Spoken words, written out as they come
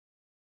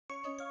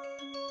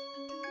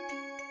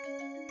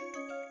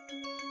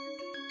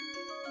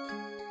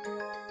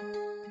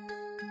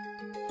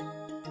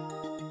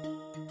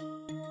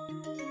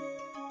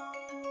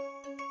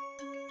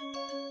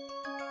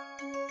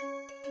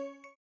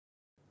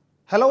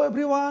Hello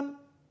everyone,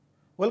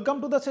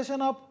 welcome to the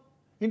session of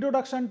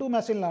Introduction to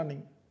Machine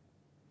Learning.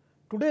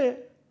 Today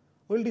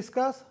we will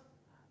discuss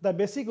the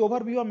basic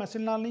overview of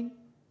machine learning,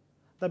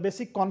 the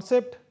basic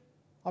concept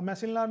of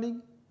machine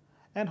learning,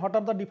 and what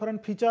are the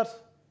different features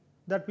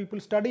that people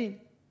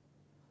study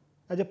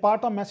as a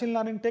part of machine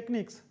learning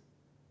techniques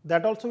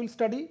that also will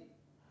study,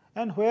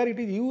 and where it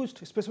is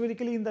used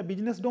specifically in the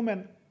business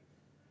domain.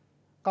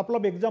 Couple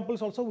of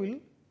examples also we will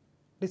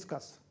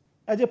discuss.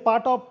 As a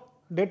part of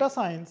data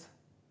science,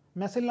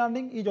 machine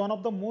learning is one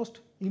of the most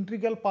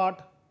integral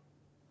part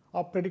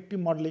of predictive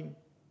modeling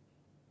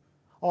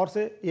or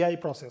say AI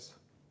process.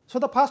 So,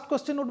 the first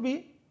question would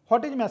be,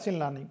 what is machine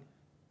learning?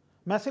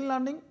 Machine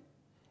learning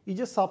is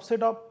a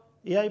subset of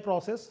AI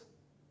process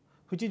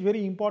which is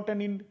very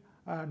important in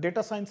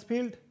data science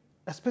field,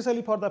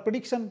 especially for the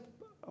prediction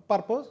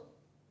purpose.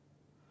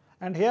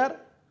 And here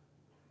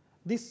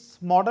this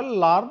model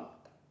learn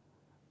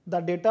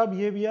the data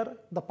behavior,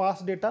 the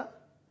past data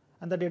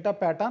and the data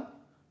pattern,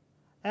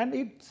 and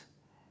it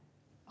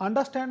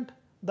understand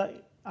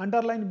the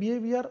underlying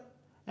behavior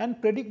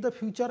and predict the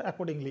future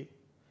accordingly.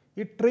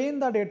 It train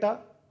the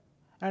data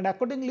and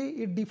accordingly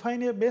it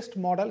define a best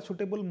model,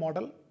 suitable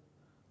model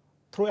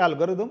through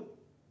algorithm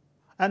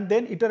and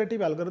then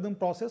iterative algorithm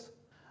process.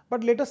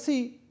 But let us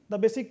see the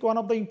basic one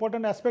of the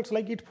important aspects,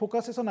 like it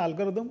focuses on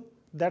algorithm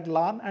that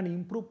learn and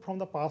improve from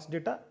the past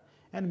data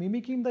and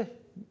mimicking the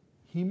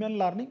human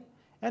learning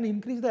and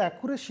increase the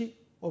accuracy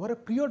over a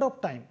period of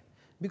time.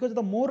 Because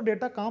the more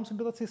data comes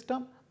into the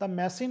system, the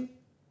machine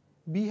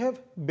behave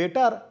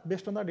better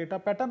based on the data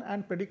pattern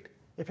and predict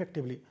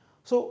effectively.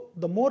 So,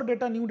 the more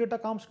data, new data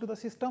comes to the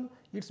system,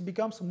 it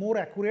becomes more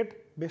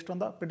accurate based on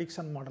the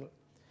prediction model.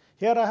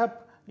 Here I have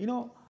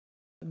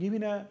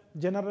given a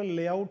general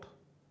layout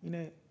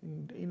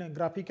in a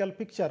graphical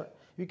picture.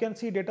 You can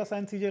see data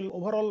science is a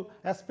overall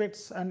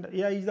aspects and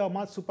AI is a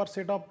much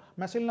superset of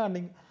machine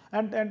learning,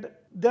 and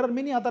there are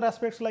many other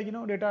aspects like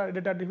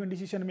data driven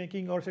decision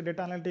making or say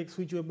data analytics,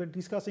 which we have been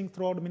discussing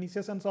throughout many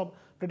sessions of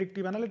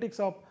predictive analytics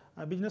of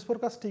business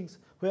forecastings,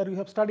 where we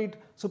have studied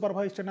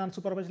supervised and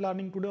unsupervised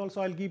learning. Today also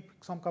I will give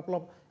some couple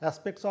of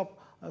aspects of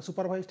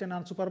supervised and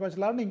unsupervised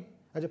learning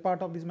as a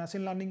part of this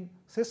machine learning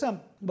session,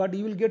 but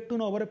you will get to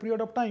know over a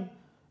period of time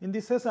in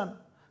this session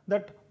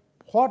that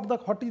what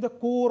is the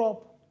core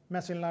of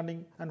machine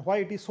learning and why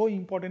it is so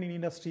important in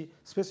industry,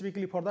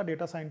 specifically for the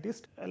data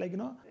scientist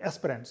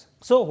aspirants.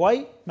 So,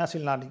 why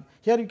machine learning?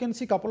 Here you can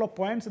see couple of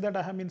points that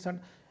I have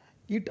mentioned.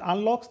 It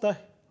unlocks the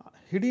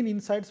hidden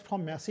insights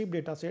from massive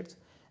data sets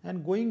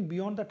and going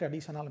beyond the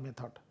traditional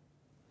method.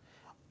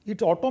 It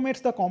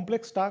automates the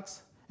complex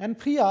tasks and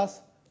free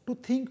us to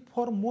think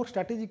for more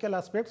strategical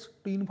aspects,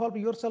 to involve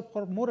yourself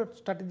for more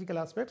strategical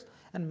aspects,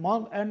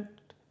 and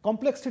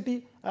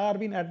complexity are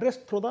being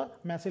addressed through the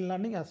machine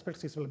learning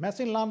aspects as well.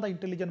 Machine learn the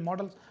intelligent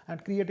models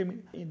and create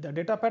in the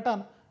data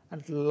pattern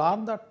and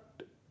learn the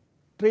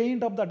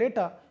trained of the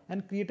data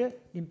and create a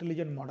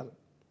intelligent model.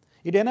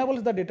 It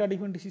enables the data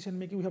driven decision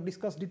making. We have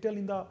discussed detail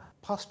in the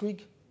first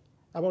week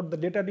about the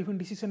data driven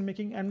decision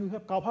making, and we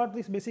have covered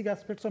these basic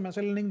aspects of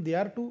machine learning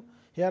there too.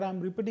 Here I am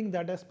repeating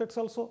that aspects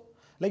also.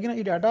 Like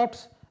it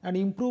adapts and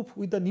improve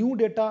with the new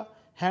data,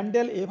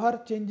 handle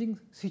ever changing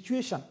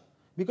situation.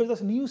 Because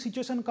the new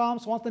situation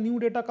comes, once the new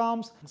data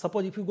comes,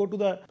 suppose if you go to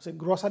the say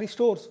grocery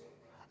stores,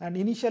 and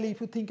initially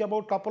if you think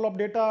about couple of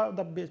data,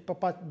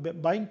 the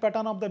buying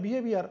pattern of the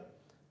behavior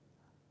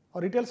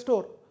or retail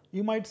store,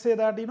 you might say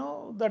that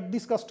that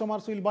these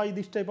customers will buy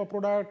this type of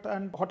product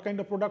and what kind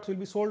of products will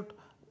be sold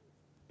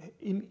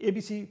in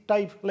ABC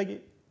type,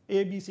 like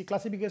ABC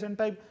classification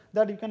type,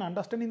 that you can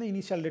understand in the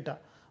initial data.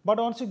 But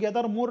once you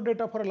gather more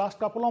data for the last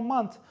couple of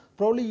months,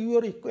 probably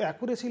your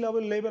accuracy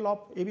level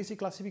of ABC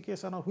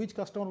classification or which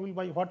customer will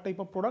buy what type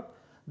of product,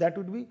 that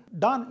would be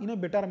done in a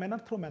better manner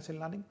through machine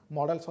learning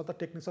models or the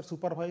techniques are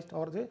supervised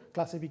or the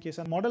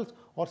classification models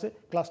or say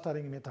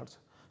clustering methods.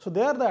 So,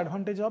 there the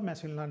advantage of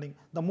machine learning.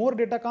 The more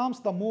data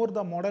comes, the more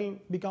the model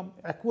become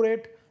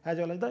accurate, as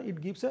well as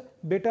it gives a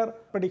better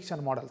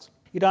prediction models.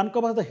 It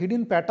uncovers the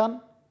hidden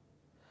pattern,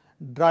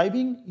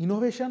 driving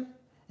innovation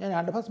and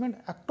advancement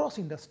across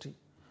industry.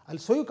 I will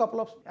show you a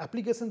couple of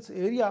applications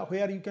area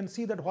where you can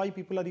see that why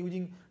people are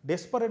using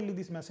desperately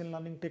these machine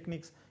learning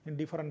techniques in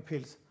different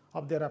fields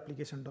of their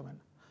application domain.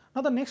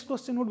 Now, the next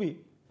question would be,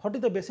 what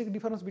is the basic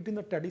difference between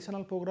the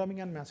traditional programming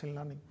and machine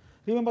learning?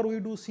 Remember, we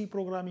do C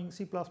programming,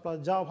 C++,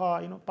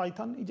 Java,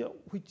 Python,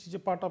 which is a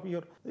part of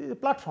your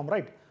platform,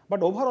 right?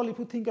 But overall, if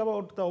you think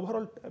about the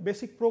overall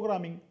basic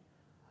programming,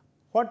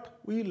 what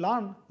we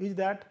learn is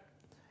that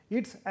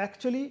it's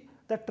actually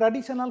the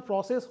traditional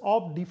process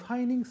of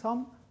defining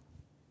some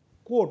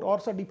code or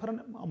some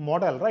different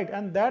model, right?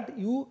 And that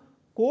you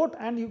code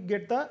and you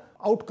get the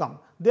outcome.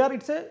 There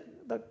it's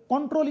the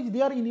control is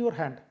there in your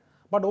hand.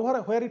 But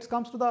over where it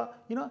comes to the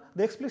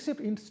the explicit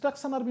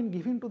instruction are being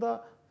given to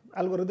the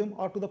algorithm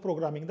or to the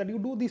programming that you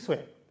do this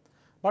way.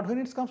 But when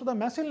it comes to the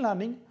machine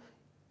learning,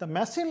 the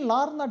machine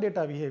learn the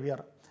data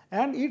behavior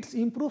and it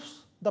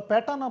improves the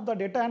pattern of the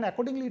data and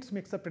accordingly it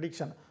makes a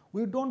prediction.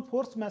 we don't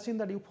force machine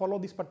that you follow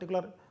this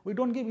particular, we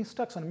don't give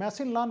instruction.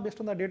 Machine learn based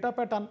on the data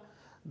pattern.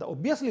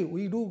 Obviously,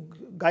 we do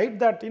guide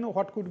that,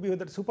 what could be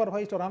whether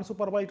supervised or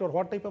unsupervised or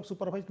what type of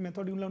supervised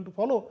method you learn to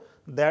follow,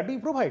 that we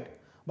provide.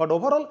 But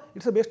overall,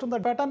 it's based on the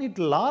pattern, it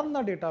learn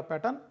the data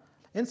pattern,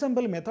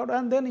 ensemble method,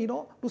 and then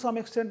to some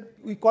extent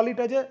we call it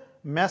as a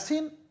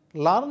machine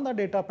learn the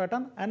data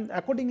pattern, and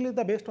accordingly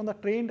based on the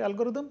trained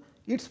algorithm,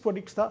 it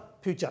predicts the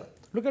future.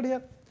 Look at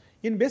here,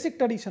 in basic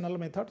traditional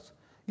methods,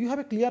 you have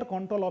a clear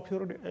control of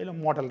your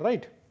model,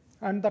 right,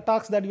 and the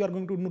tasks that you are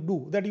going to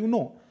do that you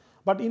know.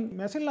 But in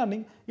machine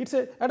learning, it's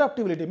a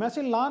adaptability.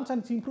 Machine learns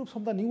and improves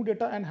from the new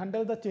data and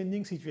handles the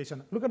changing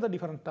situation. Look at the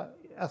different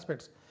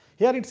aspects.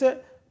 Here it's a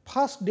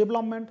fast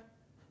development,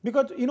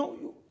 because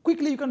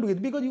quickly you can do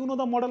it because you know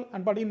the model.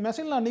 And but in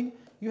machine learning,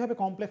 you have a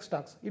complex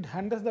task. It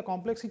handles the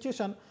complex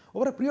situation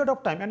over a period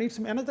of time, and it's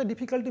manages the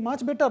difficulty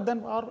much better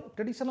than our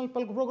traditional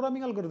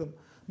programming algorithm.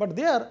 But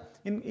there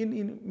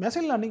in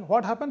machine learning,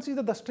 what happens is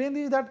that the strength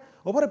is that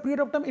over a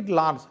period of time it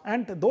learns,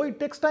 and though it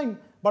takes time,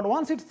 but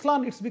once it's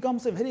learned, it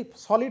becomes a very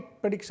solid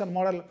prediction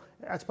model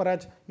as far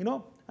as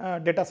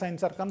data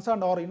science are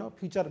concerned, or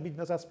future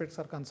business aspects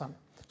are concerned.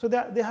 So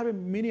they have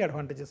many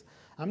advantages.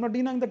 I'm not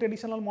denying the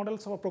traditional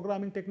models of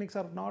programming techniques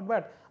are not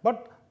bad,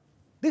 but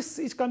this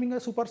is coming a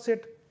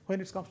superset when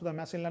it comes to the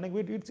machine learning.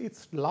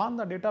 It's learn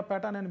the data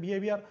pattern and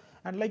behavior,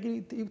 and like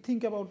you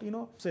think about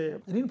say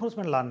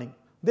reinforcement learning.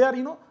 There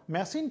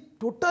machine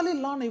totally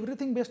learn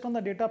everything based on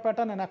the data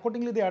pattern, and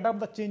accordingly they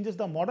adapt the changes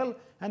the model,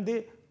 and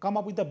they come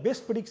up with the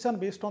best prediction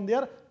based on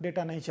their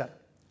data nature.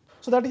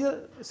 So that is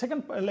a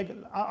second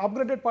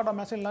upgraded part of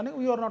machine learning.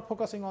 We are not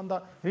focusing on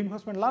the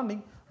reinforcement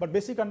learning, but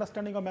basic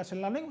understanding of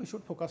machine learning we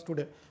should focus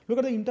today. Look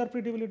at the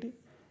interpretability.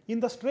 In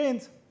the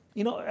strengths,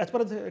 as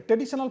far as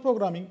traditional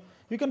programming,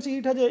 you can see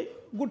it has a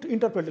good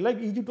interpretability, like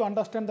easy to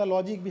understand the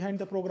logic behind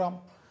the program.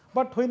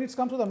 But when it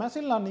comes to the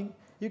machine learning,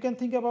 you can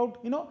think about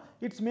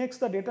it makes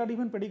the data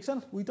driven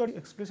predictions without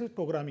explicit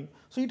programming.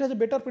 So it has a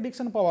better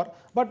prediction power,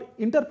 but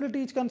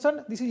interpretability is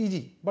concerned, this is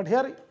easy. But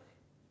here,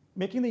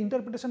 making the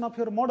interpretation of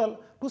your model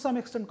to some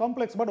extent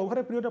complex, but over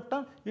a period of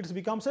time it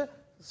becomes a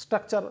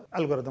structure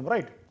algorithm,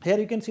 right. Here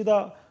you can see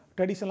the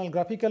traditional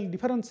graphical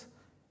difference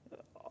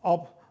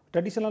of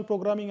traditional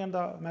programming and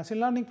the machine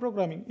learning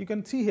programming. You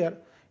can see here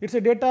it's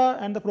a data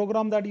and the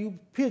program that you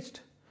fetched,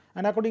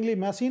 and accordingly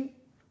machine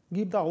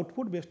give the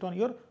output based on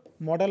your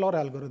model or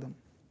algorithm.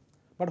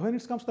 But when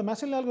it comes to the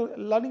machine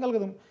learning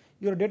algorithm,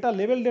 your data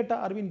level data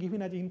are being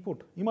given as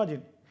input.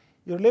 Imagine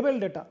your level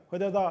data,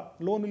 whether the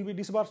loan will be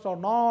disbursed or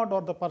not,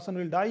 or the person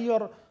will die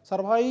or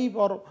survive,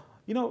 or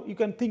you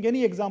can think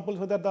any examples,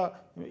 whether the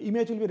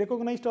image will be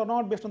recognized or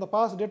not. Based on the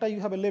past data, you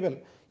have a level,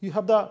 you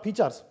have the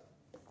features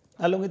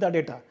along with the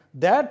data.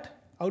 That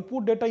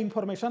output data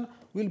information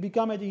will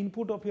become as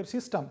input of your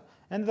system,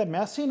 and the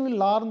machine will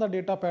learn the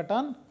data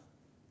pattern,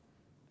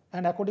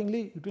 and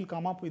accordingly it will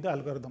come up with the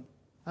algorithm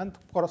and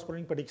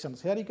corresponding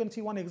predictions. Here you can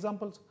see one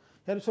example.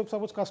 Here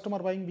suppose customer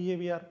buying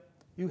behavior,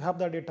 you have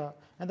the data,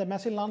 and the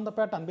machine learn the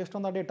pattern based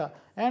on the data,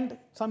 and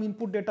some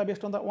input data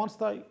based on the, once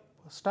the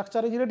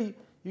structure is ready,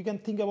 you can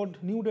think about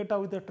new data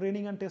with the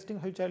training and testing,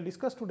 which I will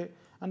discuss today,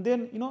 and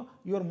then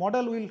your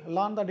model will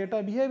learn the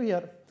data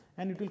behavior,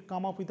 and it will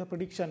come up with the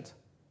predictions,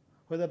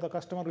 whether the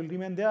customer will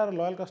remain there,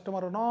 loyal customer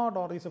or not,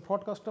 or is a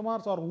fraud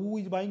customers, or who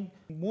is buying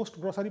most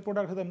grocery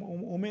products, whether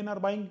women are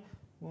buying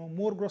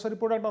more grocery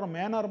product or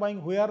men are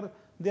buying, where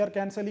they are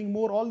cancelling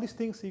more. All these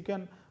things you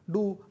can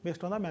do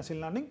based on the machine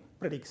learning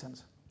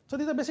predictions. So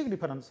these are basic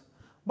difference.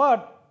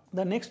 But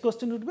the next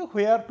question would be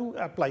where to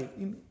apply.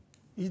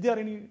 Is there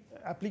any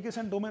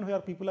application domain where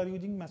people are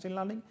using machine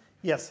learning?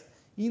 Yes.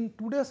 In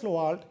today's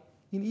world,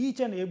 in each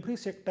and every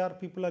sector,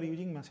 people are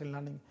using machine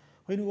learning.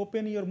 When you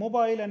open your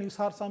mobile and you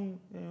search some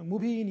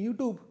movie in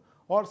YouTube,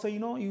 or say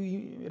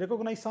you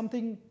recognize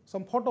something,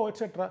 some photo,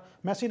 etc.,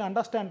 machine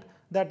understand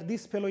that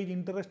this fellow is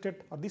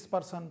interested, or this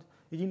person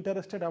is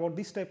interested about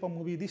this type of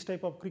movie, this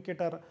type of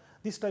cricketer,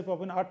 this type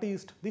of an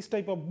artist, this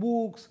type of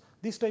books,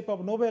 this type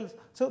of novels.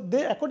 So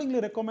they accordingly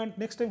recommend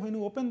next time when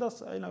you open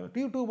this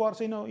YouTube or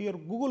say your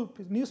Google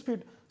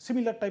newsfeed,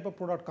 similar type of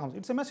product comes.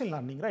 It's a machine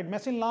learning, right?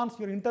 Machine learns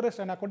your interest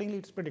and accordingly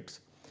it predicts.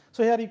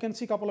 So here you can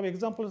see a couple of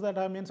examples that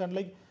I have mentioned,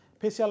 like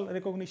facial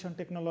recognition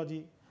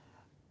technology,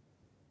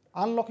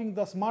 unlocking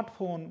the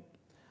smartphone,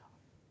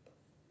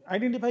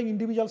 identifying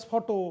individual's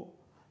photo,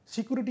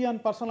 security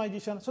and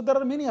personalization. So there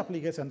are many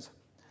applications.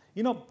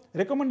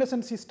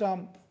 Recommendation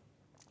system,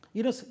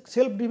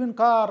 self-driven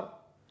car,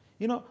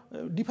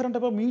 different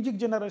type of music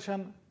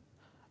generation.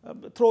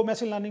 Through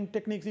machine learning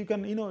techniques, you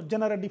can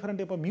generate different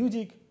type of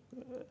music,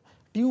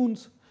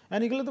 tunes,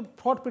 and you can do the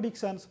fraud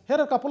predictions. Here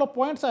are a couple of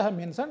points I have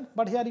mentioned,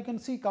 but here you can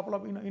see a couple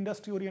of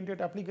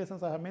industry-oriented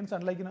applications I have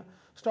mentioned, like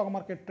stock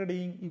market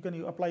trading. You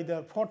can apply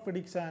their fraud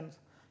predictions.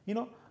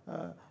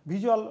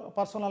 Visual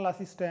personal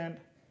assistant,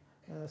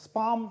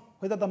 spam,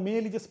 whether the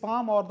mail is a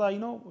spam or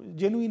the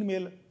genuine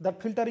mail.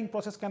 That filtering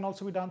process can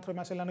also be done through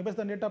machine learning based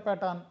on data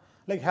pattern.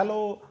 Like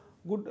hello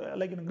good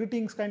like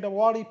greetings kind of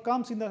word, it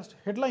comes in the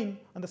headline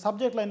and the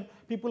subject line,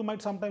 people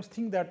might sometimes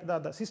think that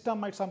the system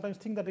might sometimes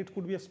think that it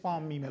could be a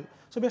spam email.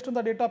 So based on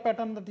the data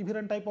pattern, the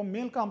different type of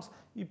mail comes,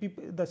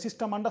 the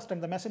system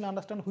understand, the machine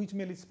understand which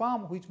mail is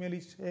spam, which mail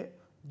is a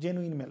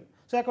genuine mail.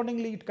 So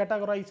accordingly it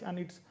categorize and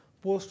it's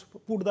put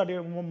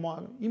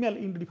the email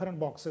into different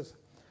boxes.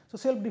 So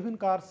self-driving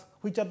cars,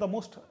 which are the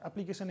most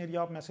application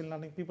area of machine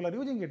learning, people are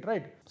using it,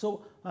 right?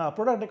 So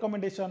product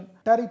recommendation,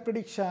 tariff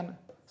prediction,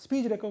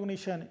 speech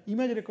recognition,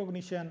 image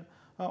recognition,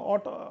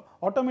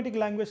 automatic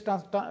language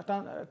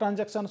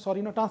transactions or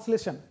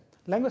translation.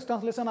 Language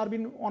translation are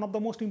been one of the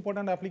most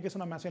important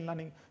application of machine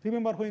learning.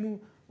 Remember, when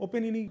you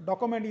open any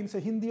document in say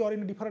Hindi or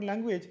in a different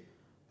language,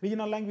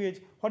 regional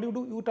language, what you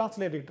do? You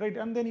translate it, right?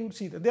 And then you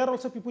see that there are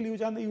also people use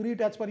and you read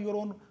as per your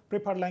own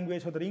preferred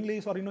language, whether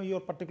English or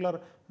your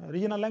particular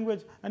regional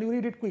language, and you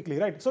read it quickly,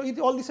 right? So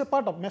all this is a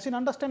part of machine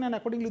understand and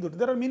accordingly do it.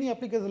 There are many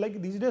applications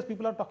like these days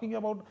people are talking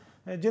about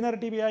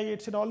generative AI,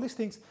 etc. all these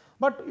things,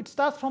 but it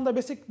starts from the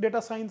basic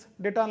data science,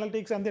 data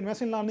analytics, and then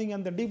machine learning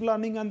and then deep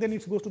learning, and then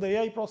it goes to the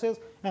AI process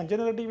and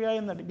generative AI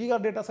and the bigger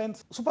data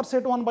science,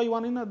 superset one by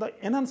one, the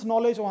enhanced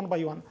knowledge one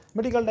by one,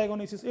 medical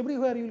diagnosis,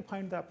 everywhere you will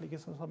find the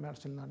applications of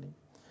machine learning.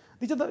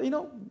 These are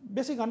the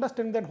basic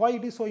understanding that why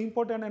it is so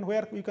important and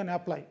where you can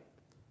apply.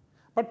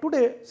 But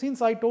today,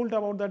 since I told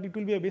about that it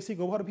will be a basic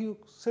overview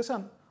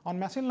session on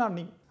machine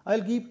learning, I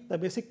will give the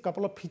basic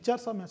couple of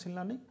features of machine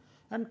learning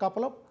and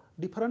couple of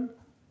different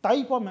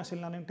type of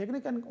machine learning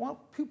technique, and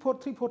three, four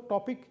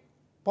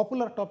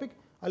popular topic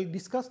I will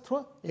discuss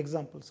through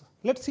examples.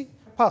 Let's see.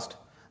 First,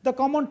 the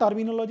common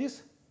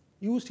terminologies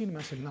used in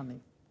machine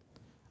learning.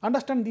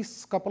 Understand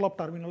these couple of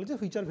terminologies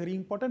which are very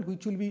important,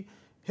 which will be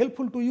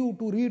helpful to you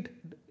to read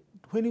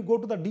when you go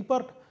to the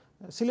deeper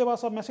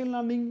syllabus of machine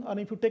learning, and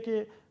if you take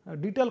a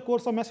detailed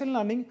course of machine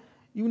learning,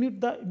 you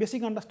need the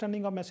basic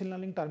understanding of machine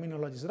learning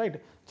terminologies,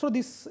 right? So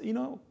this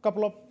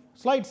couple of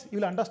slides you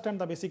will understand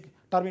the basic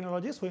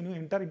terminologies when you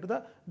enter into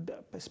the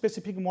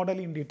specific model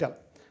in detail.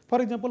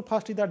 For example,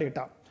 first is the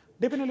data.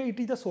 Definitely it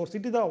is the source,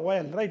 it is the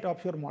oil, right,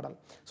 of your model,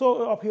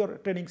 so of your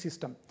training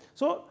system.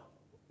 So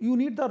you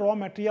need the raw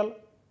material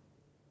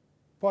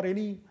for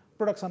any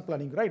production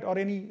planning, right, or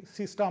any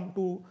system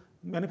to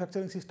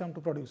manufacturing system to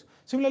produce.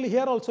 Similarly,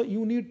 here also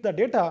you need the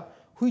data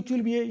which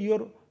will be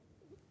your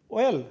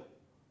oil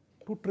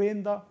to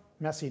train the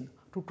machine,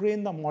 to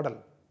train the model.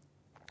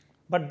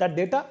 But that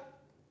data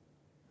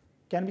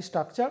can be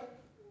structured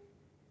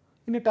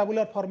in a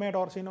tabular format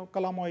or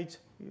column wise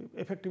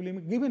effectively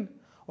given,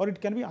 or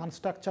it can be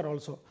unstructured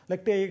also,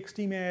 like text,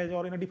 image,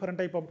 or different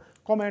type of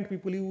comment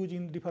people use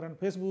in different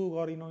Facebook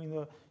or in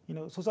the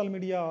social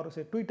media or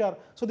say Twitter.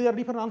 So there are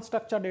different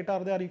unstructured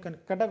data there. You can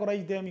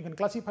categorize them, you can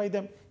classify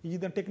them using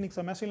the techniques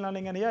of machine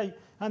learning and AI,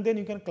 and then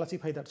you can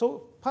classify that.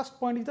 So first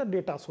point is the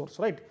data source,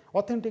 right?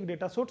 Authentic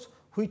data source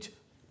which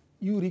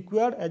you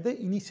required as the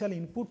initial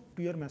input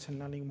to your machine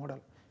learning model.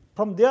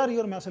 From there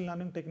your machine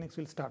learning techniques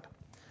will start.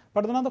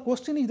 But then the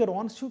question is that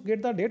once you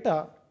get the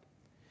data,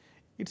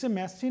 it's a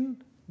machine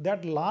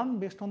that learn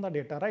based on the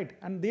data, right?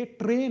 And they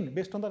train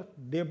based on the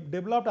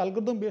developed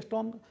algorithm based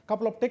on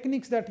couple of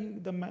techniques that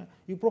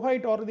you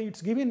provide, or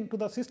it's given to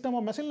the system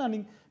of machine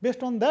learning.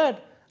 Based on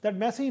that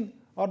machine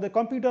or the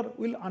computer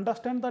will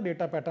understand the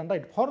data pattern,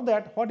 right? For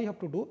that, what you have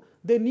to do,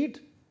 they need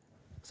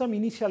some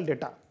initial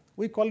data.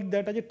 We call it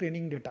that as a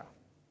training data.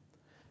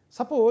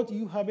 Suppose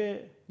you have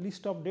a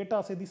list of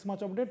data, say this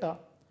much of data.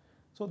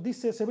 So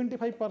this say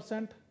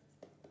 75%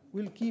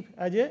 will keep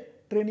as a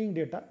training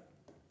data,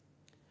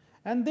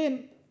 and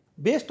then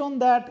based on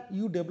that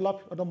you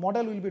develop, the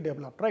model will be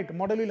developed, right?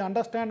 Model will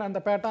understand and the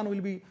pattern will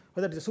be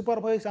whether it is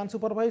supervised,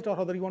 unsupervised, or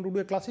whether you want to do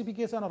a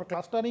classification or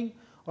clustering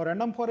or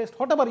random forest,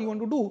 whatever you want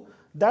to do,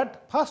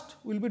 that first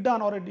will be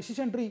done, or a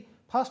decision tree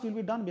first will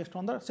be done based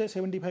on the say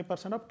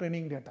 75% of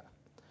training data.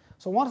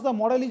 So once the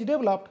model is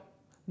developed,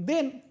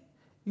 then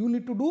you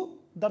need to do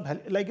the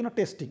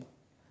testing.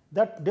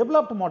 That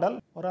developed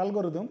model or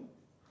algorithm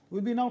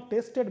will be now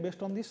tested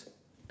based on this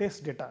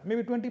test data.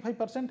 Maybe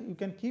 25% you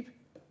can keep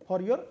for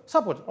your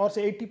suppose, or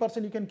say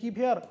 80% you can keep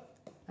here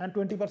and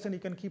 20% you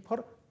can keep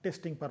for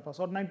testing purpose,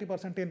 or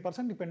 90%,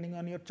 10% depending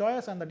on your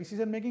choice and the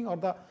decision making or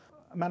the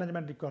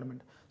management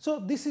requirement. So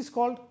this is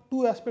called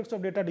two aspects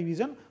of data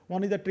division.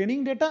 One is the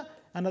training data,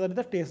 another is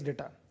the test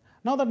data.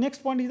 Now the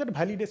next point is the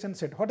validation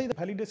set. What is the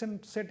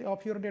validation set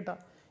of your data?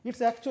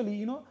 It's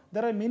actually,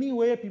 there are many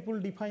ways people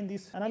define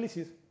this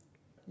analysis.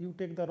 You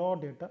take the raw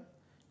data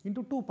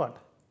into two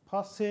parts.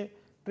 First say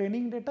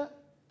training data,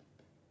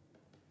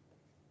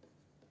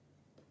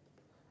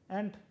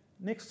 and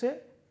next say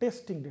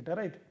testing data,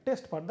 right?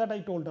 Test part that I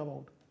told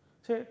about,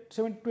 say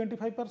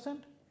 25%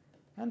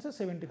 and say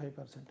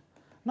 75%.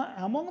 Now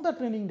among the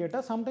training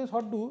data, sometimes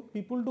what do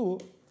people do,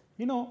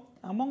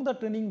 among the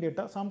training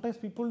data, sometimes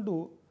people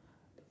do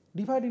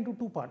divide into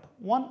two parts.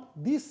 One,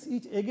 this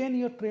is again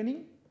your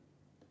training,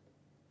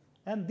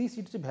 and this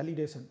is a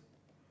validation.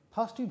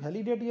 First you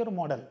validate your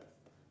model.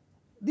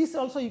 this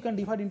also you can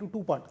divide into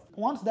two parts.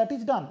 Once that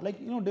is done, like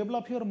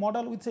develop your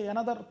model with say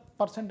another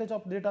percentage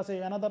of data, say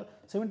another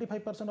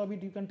 75% of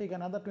it you can take,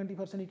 another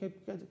 20% you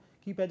can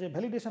keep as a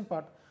validation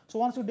part. So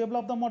once you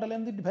develop the model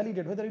and it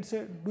validate whether it's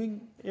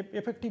doing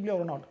effectively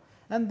or not,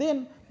 and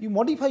then you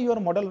modify your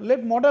model,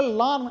 let model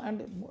learn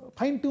and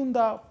fine tune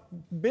the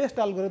best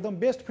algorithm,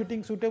 best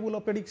fitting, suitable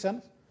of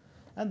predictions,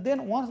 and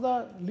then once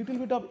the little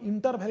bit of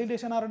inter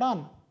validation are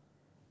done,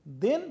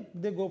 then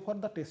they go for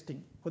the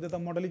testing whether the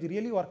model is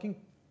really working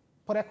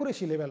for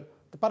accuracy level,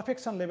 the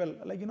perfection level,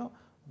 like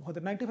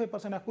whether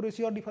 95%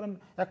 accuracy or different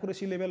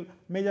accuracy level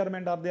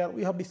measurement are there,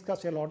 we have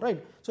discussed a lot,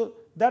 right. So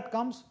that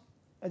comes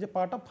as a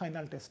part of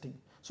final testing.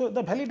 So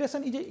the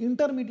validation is a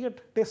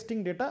intermediate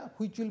testing data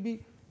which will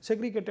be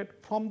segregated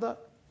from the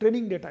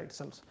training data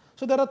itself.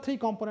 So there are three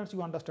components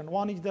you understand.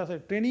 One is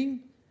the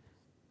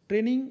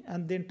training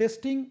and then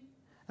testing,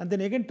 and then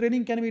again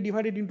training can be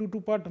divided into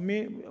two parts,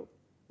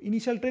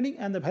 initial training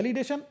and the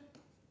validation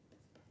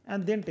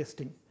and then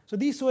testing. So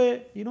this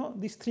way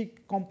these three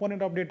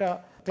component of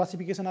data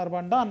classification are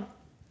done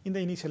in the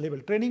initial level,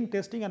 training,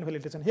 testing and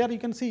validation. Here you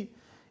can see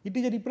it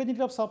is a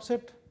representative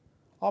subset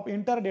of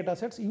entire data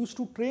sets used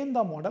to train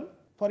the model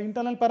for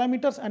internal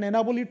parameters and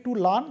enable it to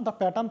learn the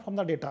pattern from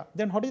the data.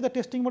 Then what is the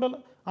testing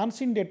model?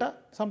 Unseen data,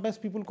 sometimes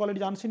people call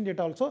it unseen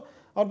data also,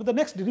 or the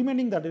next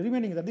remaining that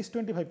this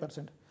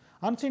 25%.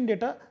 Unseen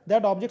data,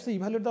 that objects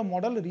evaluate the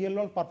model real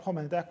world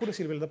performance, the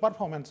accuracy level, the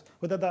performance,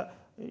 whether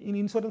in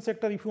insurance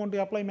sector if you want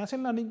to apply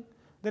machine learning,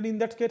 then in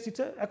that case it's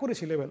a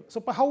accuracy level.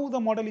 So how the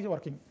model is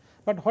working.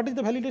 But what is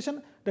the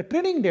validation? The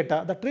training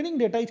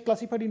data is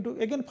classified into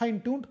again fine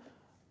tuned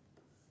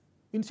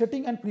in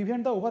setting and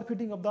prevent the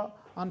overfitting of the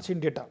unseen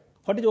data.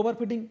 What is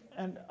overfitting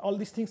and all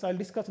these things I will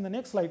discuss in the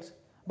next slides.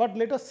 But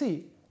let us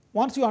see,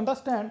 once you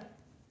understand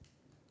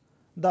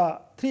the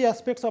three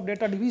aspects of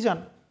data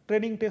division,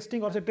 training,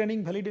 testing, or say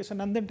training,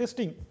 validation and then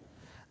testing,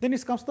 then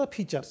it comes to the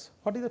features.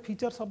 What is the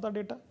features of the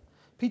data?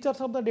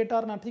 Features of the data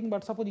are nothing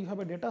but suppose you have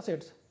a data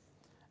sets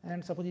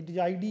and suppose it is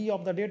ID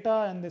of the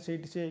data and they say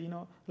it is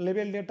a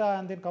label data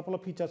and then couple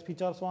of features.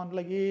 Features one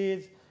like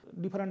age,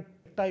 different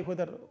type,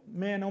 whether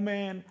man,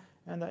 woman,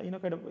 and the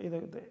kind of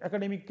the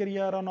academic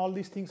career and all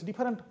these things,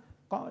 different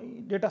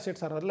data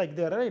sets are like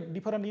there, right?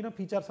 Different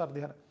features are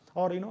there,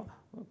 or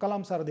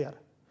columns are there.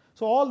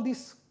 So all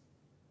these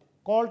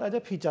called as a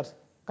features,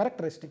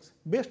 characteristics.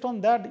 Based on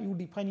that you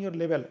define your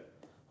label,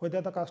 whether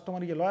the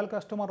customer is a loyal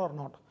customer or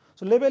not.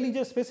 So label is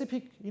a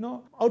specific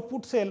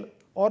output cell,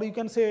 or you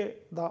can say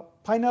the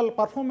final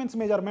performance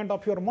measurement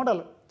of your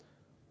model,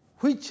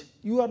 which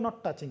you are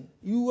not touching.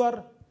 You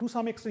are to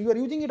some extent you are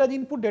using it as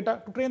input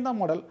data to train the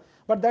model,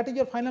 but that is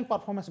your final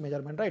performance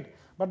measurement, right?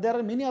 But there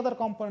are many other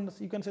components,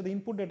 you can say the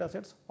input data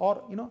sets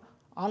or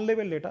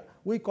unlabeled data,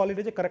 we call it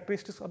as a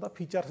characteristics of the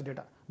features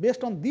data.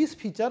 Based on these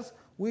features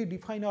we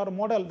define our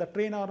model,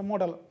 train our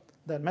model,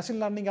 the machine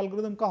learning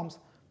algorithm comes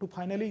to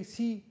finally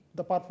see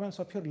the performance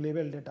of your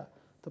label data,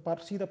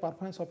 see the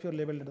performance of your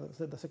label data,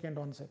 so the second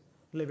one say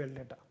label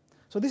data.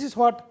 So this is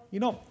what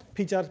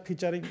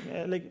featuring,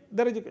 like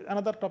there is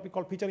another topic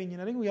called feature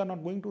engineering, we are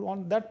not going to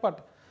on that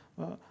part.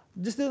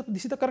 This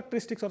is the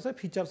characteristics or say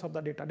features of the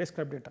data,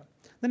 described data.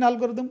 Then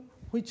algorithm,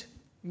 which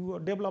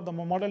you develop, the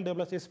model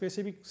develops a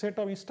specific set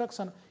of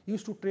instruction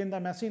used to train the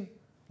machine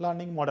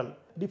learning model.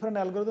 Different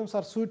algorithms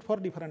are suited for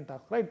different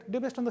tasks, right? They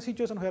based on the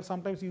situation where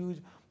sometimes you use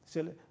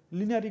say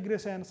linear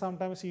regression,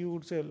 sometimes you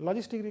use say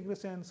logistic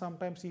regression,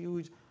 sometimes you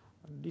use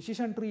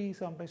decision tree,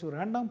 sometimes you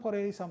random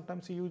forest,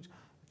 sometimes you use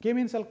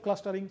K-means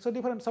clustering. So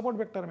different support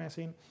vector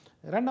machine,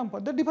 random,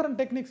 the different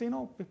techniques,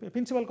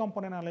 principal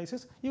component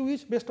analysis you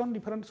use based on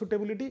different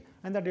suitability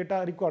and the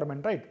data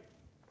requirement, right?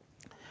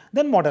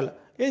 Then model,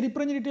 a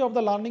representative of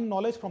the learning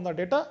knowledge from the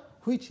data,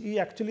 which is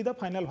actually the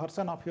final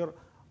version of your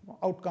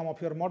outcome of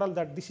your model,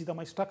 that this is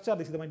my structure,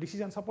 this is my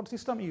decision support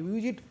system, you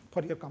use it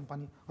for your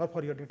company or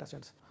for your data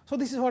sets. So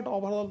this is what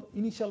overall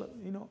initial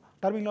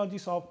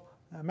terminologies of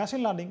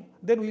machine learning.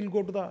 Then we will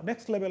go to the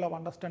next level of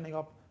understanding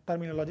of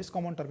terminologies,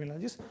 common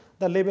terminologies,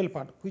 the label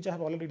part, which I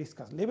have already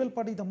discussed. Label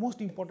part is the most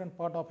important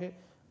part of a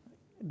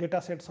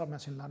data sets of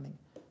machine learning.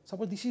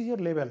 Suppose this is your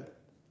label,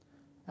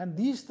 and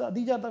these are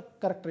the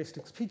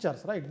characteristics,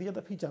 features, right? These are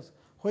the features.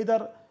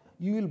 Whether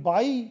you will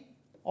buy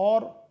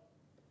or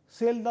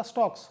sell the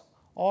stocks,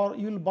 or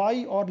you will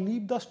buy or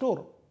leave the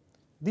store.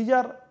 These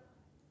are,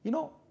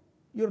 your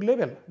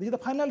label. This is the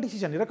final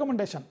decision,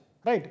 recommendation,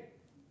 right?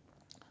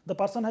 The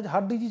person has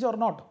heart disease or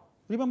not.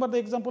 Remember the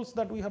examples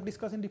that we have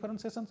discussed in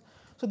different sessions.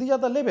 So these are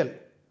the label,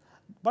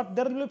 but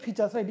there will be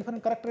features, right?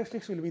 Different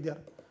characteristics will be there.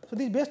 So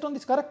this based on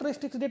these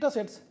characteristics data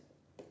sets,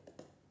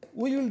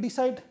 we will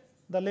decide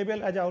the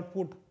label as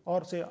output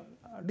or say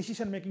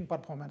decision making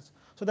performance.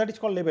 So that is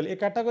called label, a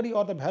category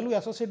or the value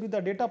associated with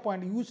the data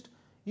point used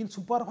in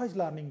supervised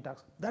learning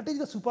tasks. That is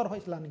the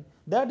supervised learning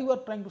that you are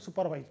trying to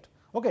supervise.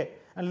 Okay,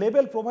 and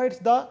label provides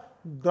the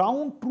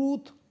ground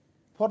truth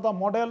for the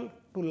model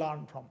to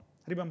learn from.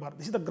 Remember,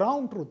 this is the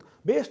ground truth.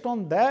 Based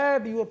on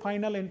that, your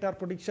final entire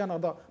prediction or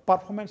the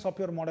performance of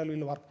your model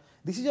will work.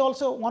 This is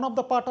also one of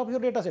the part of your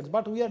data sets,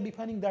 but we are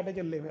defining that as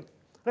a label.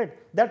 right?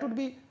 That would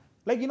be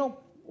like,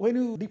 when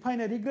you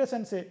define a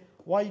regression, say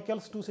y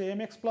equals to say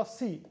mx plus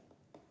c,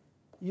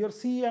 your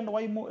c and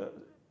y,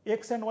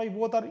 x and y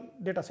both are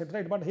data set,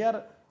 right? But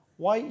here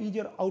y is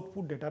your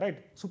output data,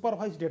 right?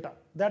 Supervised data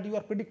that you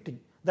are predicting,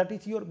 that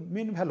is your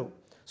mean value.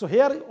 So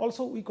here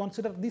also we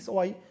consider this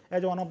y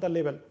as one of the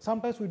level.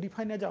 Sometimes we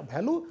define as a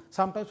value,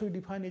 sometimes we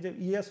define as a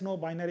yes no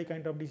binary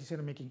kind of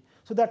decision making.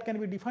 So that can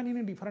be defined in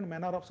a different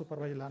manner of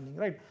supervised learning,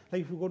 right?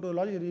 Like if you go to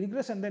logistic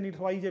regression, then it's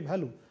y is a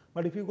value.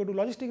 But if you go to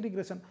logistic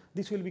regression,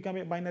 this will become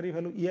a binary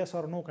value, yes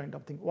or no kind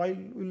of thing. Y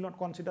will not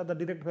consider the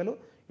direct value,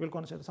 you will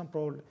consider some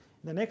probability.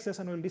 In the next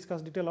session, we will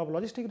discuss detail of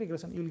logistic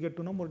regression. You will get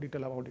to know more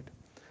detail about it.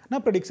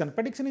 Now prediction.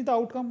 Prediction is the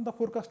outcome, the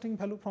forecasting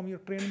value from your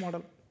trained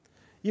model.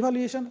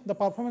 Evaluation, the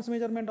performance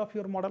measurement of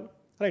your model,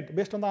 right,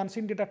 based on the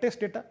unseen data, test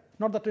data,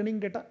 not the training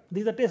data.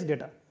 This is the test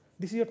data.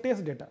 This is your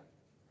test data.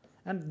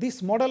 And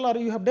this model or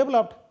you have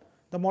developed,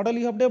 the model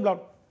you have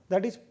developed,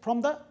 that is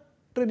from the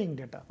training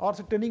data or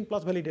say training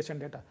plus validation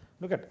data.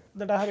 Look at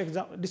that, I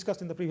have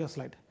discussed in the previous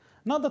slide.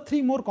 Now the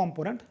three more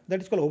component,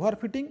 that is called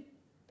overfitting,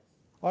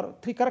 or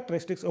three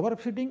characteristics: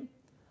 overfitting,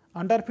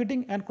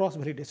 underfitting and cross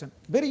validation.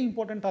 Very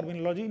important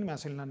terminology in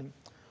machine learning.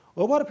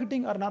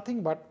 Overfitting are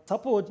nothing but,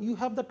 suppose you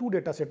have the two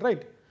data set,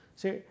 right?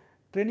 Say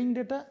training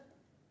data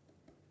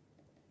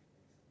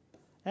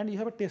and you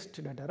have a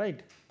test data,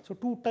 right? So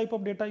two type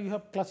of data, you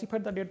have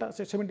classified the data,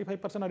 say 75%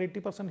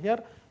 or 80% here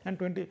and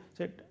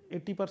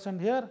 80%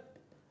 here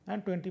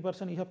and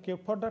 20% you have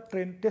kept for the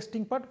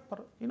testing part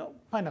for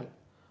final,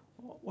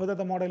 whether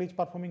the model is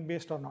performing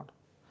best or not.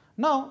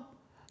 Now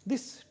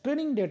this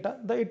training data,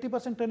 the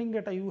 80% training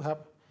data you have,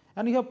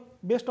 and you have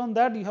based on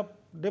that you have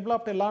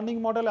developed a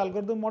learning model,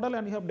 algorithm model,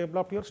 and you have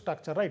developed your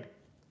structure, right?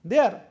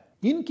 There,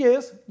 in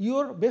case you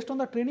are based on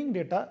the training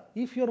data,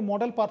 if your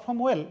model perform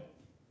well,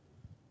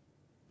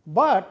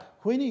 but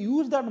when you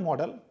use that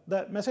model,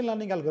 the machine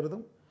learning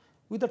algorithm,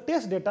 with the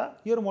test data,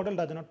 your model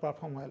does not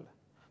perform well.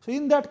 So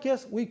in that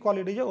case, we call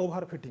it as a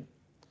overfitting.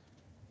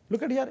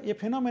 Look at here, a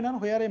phenomenon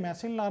where a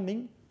machine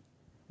learning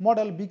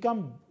model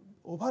become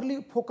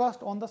overly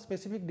focused on the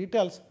specific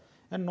details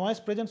and noise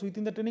presence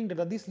within the training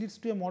data. This leads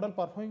to a model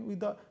performing with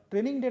the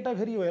training data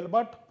very well,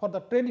 but for the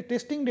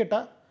testing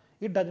data,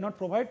 it does not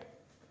provide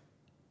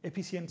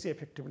efficiency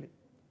effectively.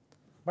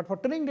 But for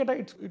training data,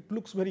 it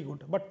looks very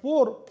good,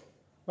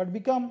 but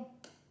become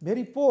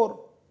very poor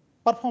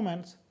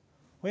performance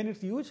when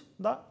it's used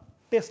the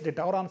test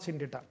data or unseen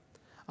data.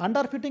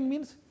 Underfitting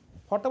means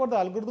whatever the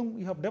algorithm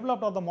you have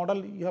developed or the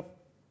model you have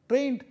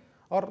trained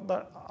or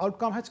the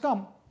outcome has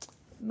come,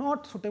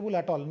 not suitable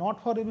at all,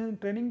 not for even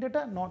training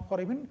data, not for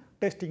even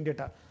testing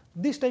data.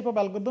 This type of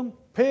algorithm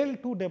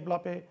failed to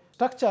develop a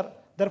structure,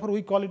 therefore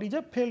we call it is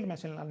a failed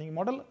machine learning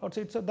model, or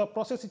say the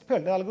process is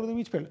failed, the algorithm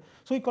is failed.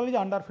 So we call it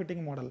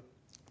underfitting model.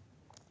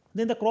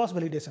 Then the cross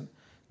validation.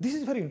 This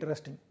is very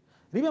interesting.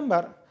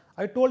 Remember,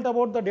 I told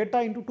about the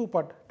data into two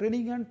parts,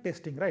 training and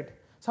testing, right?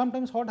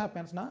 Sometimes what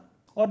happens now,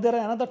 or there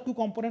are another two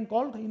component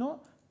called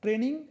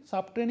training,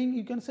 sub-training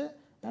you can say,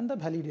 and the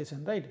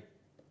validation, right?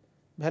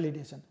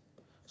 Validation.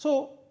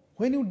 So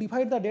when you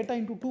divide the data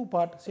into two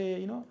parts,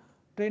 say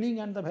training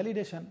and the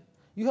validation,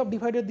 you have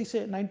divided this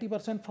say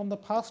 90% from the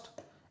first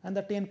and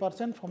the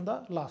 10% from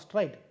the last,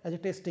 right, as a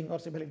testing or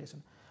say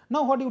validation.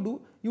 Now what you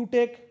do, you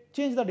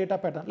change the data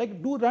pattern,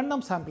 like do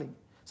random sampling.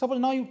 Suppose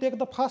now you take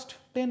the first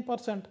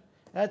 10%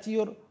 as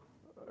your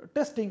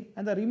testing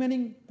and the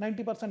remaining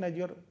 90% as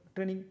your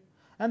training,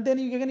 and then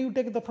you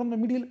take from the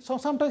middle. So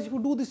sometimes if you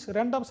do this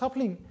random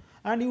shuffling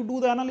and you do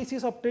the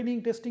analysis of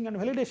training, testing and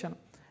validation,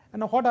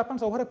 and what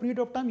happens over a period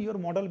of time, your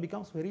model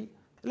becomes very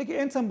like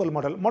an ensemble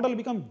model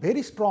becomes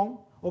very strong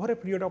over a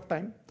period of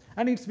time,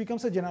 and it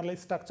becomes a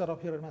generalized structure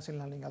of your machine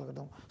learning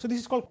algorithm. So this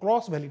is called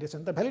cross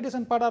validation. The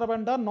validation part are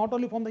done not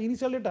only from the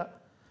initial data.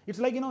 It's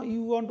like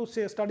you want to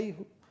say study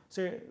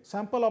say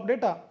sample of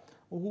data,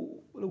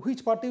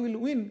 which party will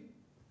win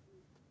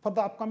for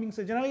the upcoming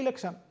say general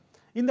election.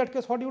 In that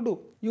case, what do?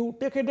 You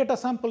take a data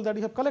sample that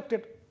you have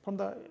collected from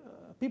the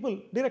people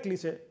directly,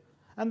 say,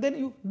 and then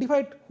you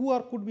divide who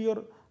could be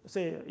your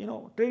say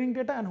training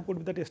data and who could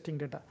be the testing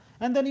data,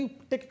 and then you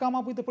come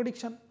up with a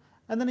prediction,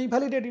 and then you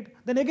validate it.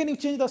 Then again you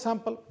change the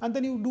sample, and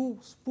then you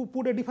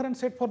put a different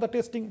set for the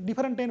testing,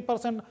 different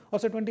 10% or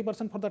say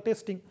 20% for the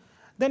testing.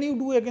 Then you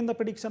do again the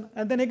prediction,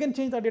 and then again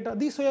change the data.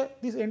 This way,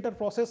 this entire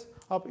process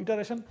of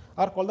iteration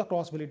are called the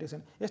cross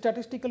validation. A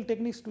statistical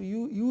techniques to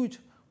use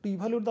to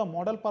evaluate the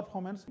model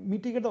performance,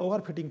 mitigate the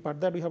overfitting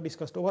part that we have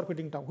discussed,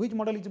 overfitting term, which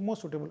model is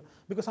most suitable,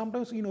 because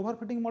sometimes in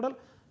overfitting model,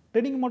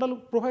 training model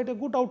provide a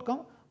good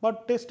outcome,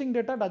 but testing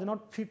data does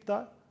not fit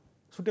the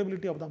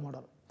suitability of the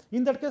model.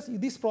 In that case,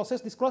 this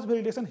process, this cross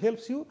validation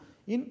helps you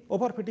in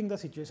overfitting the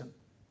situation.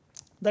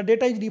 The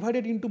data is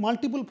divided into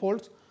multiple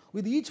folds,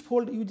 with each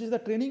fold uses the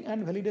training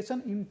and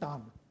validation in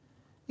turn.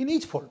 In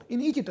each fold, in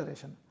each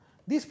iteration,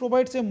 this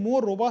provides a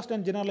more robust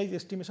and generalized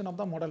estimation of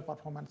the model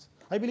performance.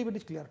 I believe it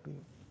is clear to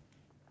you.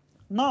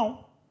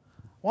 Now,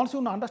 once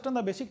you understand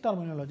the basic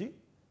terminology,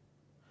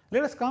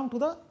 let us come to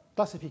the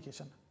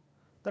classification,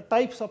 the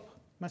types of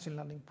machine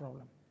learning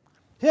problem.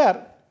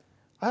 Here,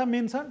 I have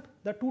mentioned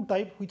the two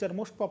types which are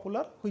most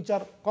popular, which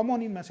are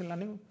common in machine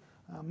learning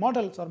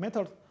models or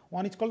methods.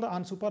 One is called the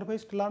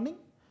unsupervised learning,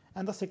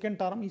 and the second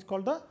term is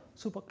called the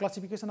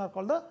classification are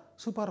called the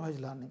supervised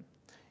learning.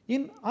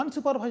 In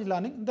unsupervised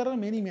learning, there are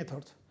many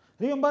methods.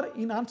 Remember,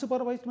 in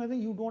unsupervised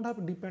learning, you don't have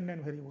a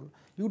dependent variable,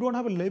 you don't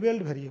have a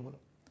labeled variable,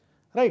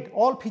 right?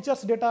 All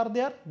features data are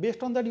there.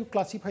 Based on that, you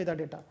classify the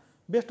data.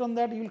 Based on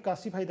that, you will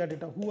classify the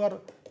data, who are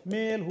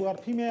male, who are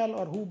female,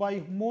 or who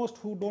buy most,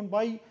 who don't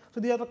buy. So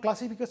these are the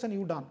classification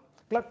you done,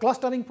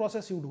 clustering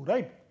process you do,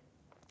 right?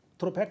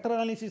 Through factor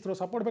analysis, through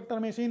support vector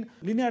machine,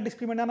 linear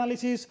discriminant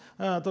analysis,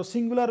 through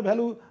singular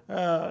value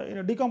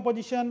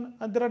decomposition,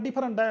 and there are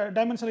different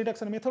dimensional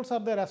reduction methods are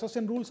there,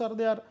 association rules are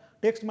there,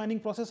 text mining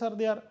process are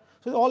there.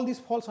 So all this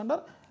falls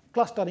under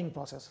clustering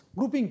process,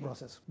 grouping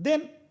process.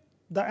 Then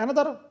the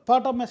another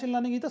part of machine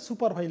learning is the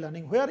supervised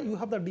learning, where you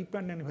have the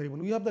dependent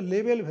variable, you have the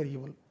label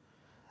variable.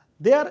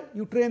 There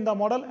you train the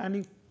model and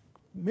you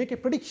make a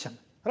prediction,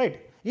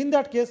 right? In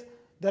that case,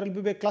 there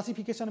will be a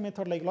classification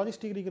method like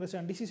logistic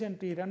regression, decision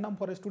tree, random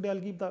forest. Today I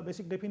will give the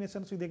basic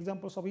definitions with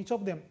examples of each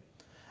of them.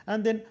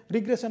 And then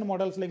regression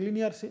models like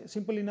linear,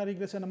 simple linear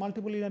regression,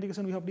 multiple linear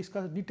regression, we have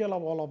discussed detail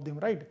of all of them,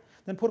 right?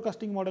 Then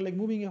forecasting model like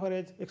moving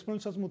average,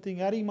 exponential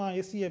smoothing, ARIMA,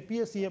 SCF,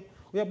 PSCF,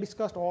 we have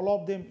discussed all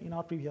of them in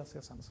our previous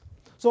sessions.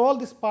 So all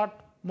this part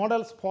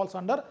models falls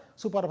under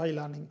supervised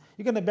learning.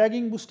 You can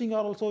bagging, boosting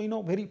are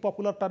also very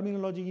popular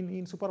terminology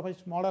in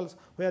supervised models,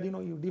 where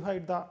you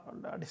divide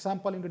the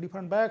sample into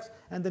different bags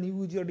and then you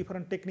use your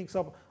different techniques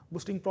of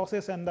boosting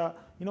process and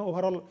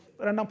overall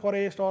random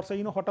forest, or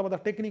say whatever the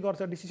technique or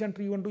the decision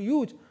tree you want to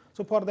use.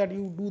 So for that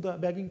you do the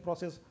bagging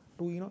process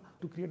to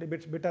to create a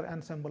better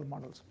ensemble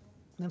models.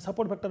 Then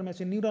support vector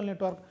machine, neural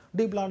network,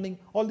 deep learning,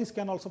 all these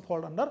can also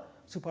fall under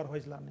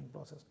supervised learning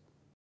process.